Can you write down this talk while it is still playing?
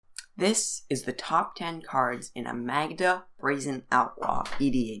This is the top 10 cards in a Magda Brazen Outlaw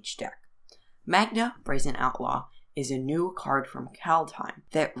EDH deck. Magda Brazen Outlaw is a new card from Kaldheim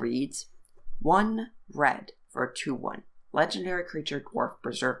that reads 1 red for a 2/1, legendary creature dwarf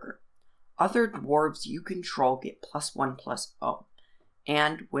berserker. Other dwarves you control get +1/+0,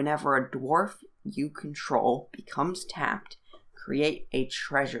 and whenever a dwarf you control becomes tapped, create a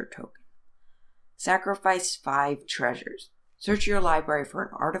treasure token. Sacrifice 5 treasures. Search your library for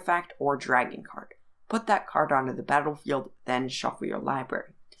an artifact or dragon card. Put that card onto the battlefield, then shuffle your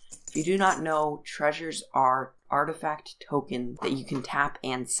library. If you do not know, treasures are artifact tokens that you can tap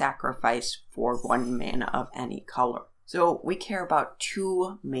and sacrifice for 1 mana of any color. So we care about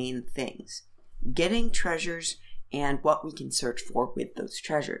 2 main things: getting treasures and what we can search for with those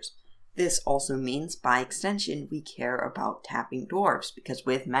treasures. This also means, by extension, we care about tapping dwarves, because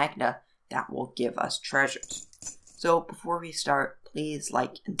with Magda, that will give us treasures. So before we start, please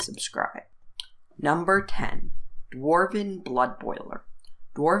like and subscribe. Number 10, Dwarven Bloodboiler.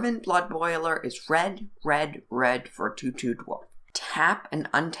 Dwarven Bloodboiler is red, red, red for a 2/2 dwarf. Tap an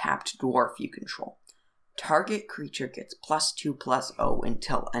untapped dwarf you control. Target creature gets +2/+0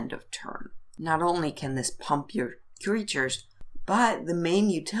 until end of turn. Not only can this pump your creatures, but the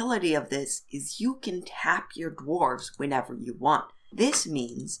main utility of this is you can tap your dwarves whenever you want. This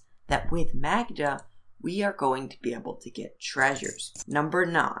means that with Magda, we are going to be able to get treasures. Number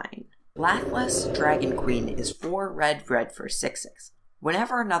 9. Lathliss Dragon Queen is 4 red red for 6/6.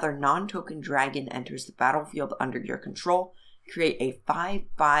 Whenever another non-token dragon enters the battlefield under your control, create a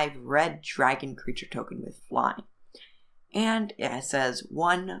 5/5 red dragon creature token with flying. And it says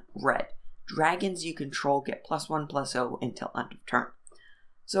 1 red. Dragons you control get +1/+0 until end of turn.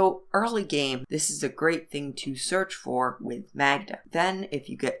 So early game, this is a great thing to search for with Magda. Then if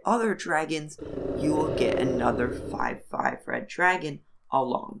you get other dragons, you will get another 5/5 red dragon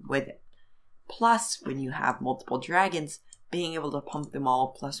along with it. Plus, when you have multiple dragons, being able to pump them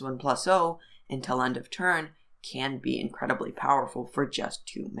all +1/+0 until end of turn can be incredibly powerful for just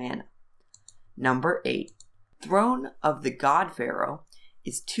 2 mana. Number 8. Throne of the God Pharaoh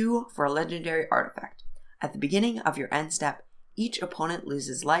is 2 for a legendary artifact. At the beginning of your end step, each opponent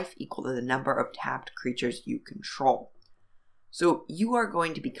loses life equal to the number of tapped creatures you control. So you are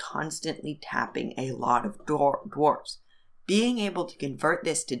going to be constantly tapping a lot of dwarves. Being able to convert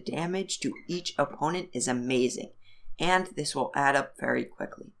this to damage to each opponent is amazing, and this will add up very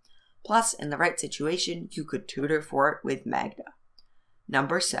quickly. Plus, in the right situation, you could tutor for it with Magda.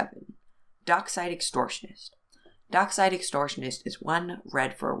 Number 7. Dockside Extortionist. Dockside Extortionist is 1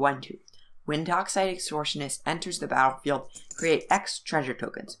 red for a 1/2. When Dockside Extortionist enters the battlefield, create X treasure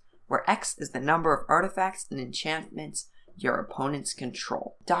tokens, where X is the number of artifacts and enchantments your opponents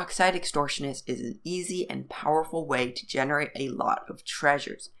control. Dockside Extortionist is an easy and powerful way to generate a lot of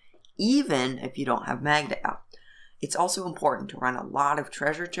treasures, even if you don't have Magda out. It's also important to run a lot of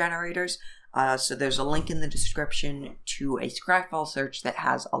treasure generators, so there's a link in the description to a Scryfall search that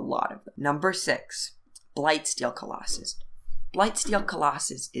has a lot of them. Number 6, Blightsteel Colossus. Blightsteel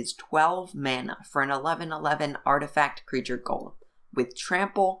Colossus is 12 mana for an 11/11 artifact creature golem, with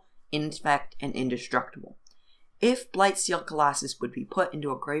trample, infect, and indestructible. If Blightsteel Colossus would be put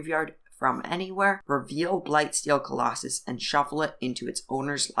into a graveyard from anywhere, reveal Blightsteel Colossus and shuffle it into its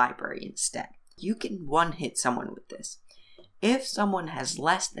owner's library instead. You can one-hit someone with this. If someone has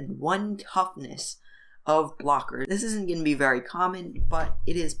less than 1 toughness of blocker, this isn't going to be very common, but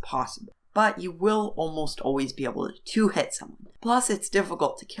it is possible. But you will almost always be able to hit someone. Plus, it's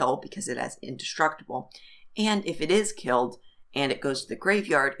difficult to kill because it has indestructible, and if it is killed and it goes to the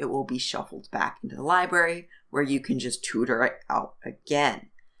graveyard, it will be shuffled back into the library, where you can just tutor it out again.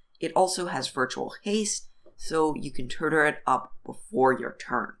 It also has virtual haste, so you can tutor it up before your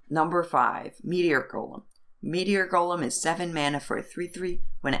turn. Number 5, Meteor Golem. Meteor Golem is 7 mana for a 3/3.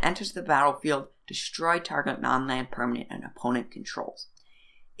 When it enters the battlefield, destroy target non-land permanent an opponent controls.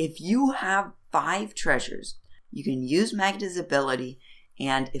 If you have 5 treasures, you can use Magda's ability,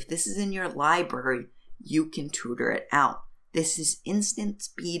 and if this is in your library, you can tutor it out. This is instant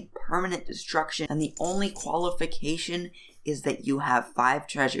speed, permanent destruction, and the only qualification is that you have 5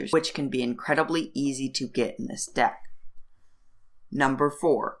 treasures, which can be incredibly easy to get in this deck. Number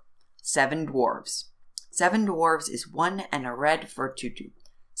 4, 7 Dwarves. 7 Dwarves is 1 and a red for a 2/2.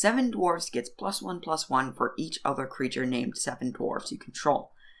 7 Dwarves gets +1/+1 for each other creature named 7 Dwarves you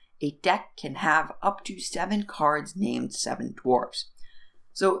control. A deck can have up to 7 cards named 7 Dwarves.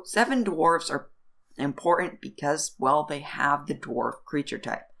 So 7 Dwarves are important because, well, they have the dwarf creature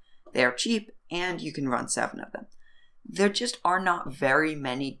type. They are cheap, and you can run 7 of them. There just are not very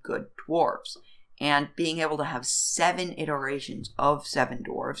many good dwarves, and being able to have 7 iterations of 7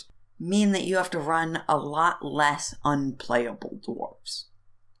 dwarves mean that you have to run a lot less unplayable dwarves.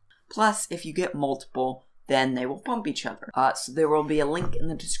 Plus, if you get multiple, then they will bump each other. So there will be a link in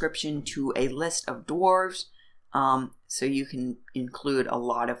the description to a list of dwarves, so you can include a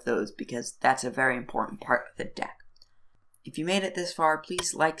lot of those because that's a very important part of the deck. If you made it this far,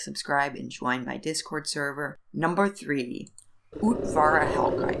 please like, subscribe, and join my Discord server. Number 3, Utvara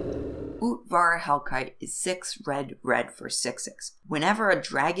Hellkite. Utvara Hellkite is 6 red for 6/6. Whenever a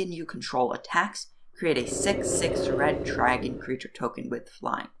dragon you control attacks, create a 6/6 red dragon creature token with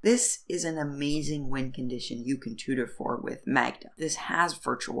flying. This is an amazing win condition you can tutor for with Magda. This has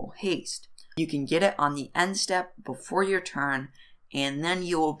virtual haste. You can get it on the end step before your turn, and then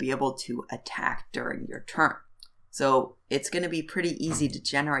you will be able to attack during your turn. So it's going to be pretty easy to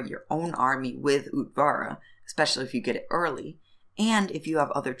generate your own army with Utvara, especially if you get it early. And if you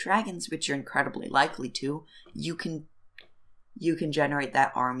have other dragons, which you're incredibly likely to, you can generate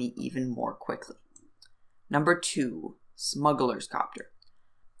that army even more quickly. Number 2, Smuggler's Copter.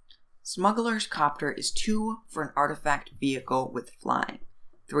 Smuggler's Copter is 2 for an artifact vehicle with flying,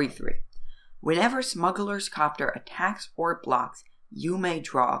 3/3. Whenever Smuggler's Copter attacks or blocks, you may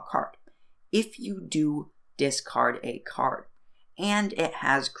draw a card. If you do, discard a card. And it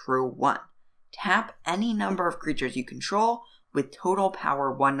has crew 1. Tap any number of creatures you control with total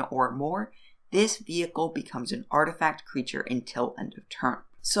power 1 or more. This vehicle becomes an artifact creature until end of turn.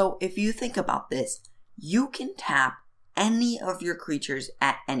 So if you think about this, you can tap any of your creatures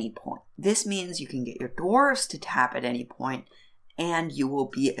at any point. This means you can get your dwarves to tap at any point, and you will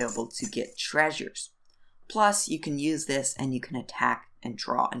be able to get treasures. Plus, you can use this and you can attack and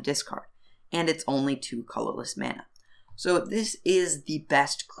draw and discard. And it's only 2 colorless mana. So this is the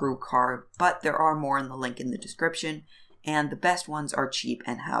best crew card, but there are more in the link in the description, and the best ones are cheap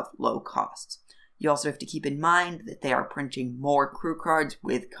and have low costs. You also have to keep in mind that they are printing more crew cards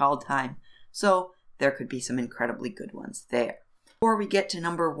with Kaldheim, so there could be some incredibly good ones there. Before we get to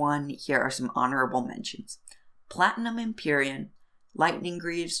number 1, here are some honorable mentions. Platinum Empyrean, Lightning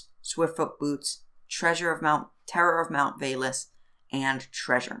Greaves, Swiftfoot Boots, Terror of Mount Valus, and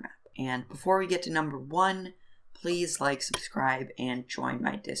Treasure Map. And before we get to number 1, please like, subscribe, and join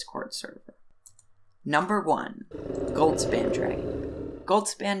my Discord server. Number 1, Goldspan Dragon.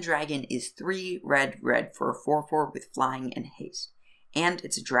 Goldspan Dragon is 3 red for a 4/4 with flying and haste. And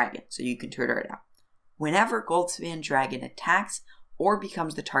it's a dragon, so you can tutor it out. Whenever Goldspan Dragon attacks or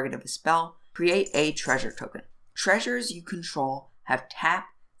becomes the target of a spell, create a treasure token. Treasures you control have tap,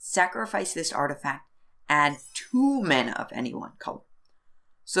 sacrifice this artifact, add 2 mana of any one color.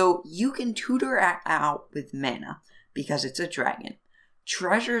 So you can tutor it out with mana because it's a dragon.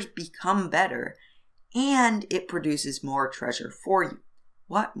 Treasures become better, and it produces more treasure for you.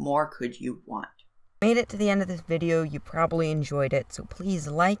 What more could you want? Made it to the end of this video, you probably enjoyed it, so please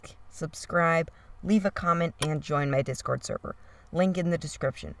like, subscribe, leave a comment, and join my Discord server. Link in the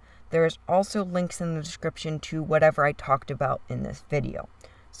description. There is also links in the description to whatever I talked about in this video,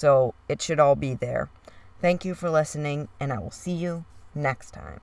 so it should all be there. Thank you for listening, and I will see you next time.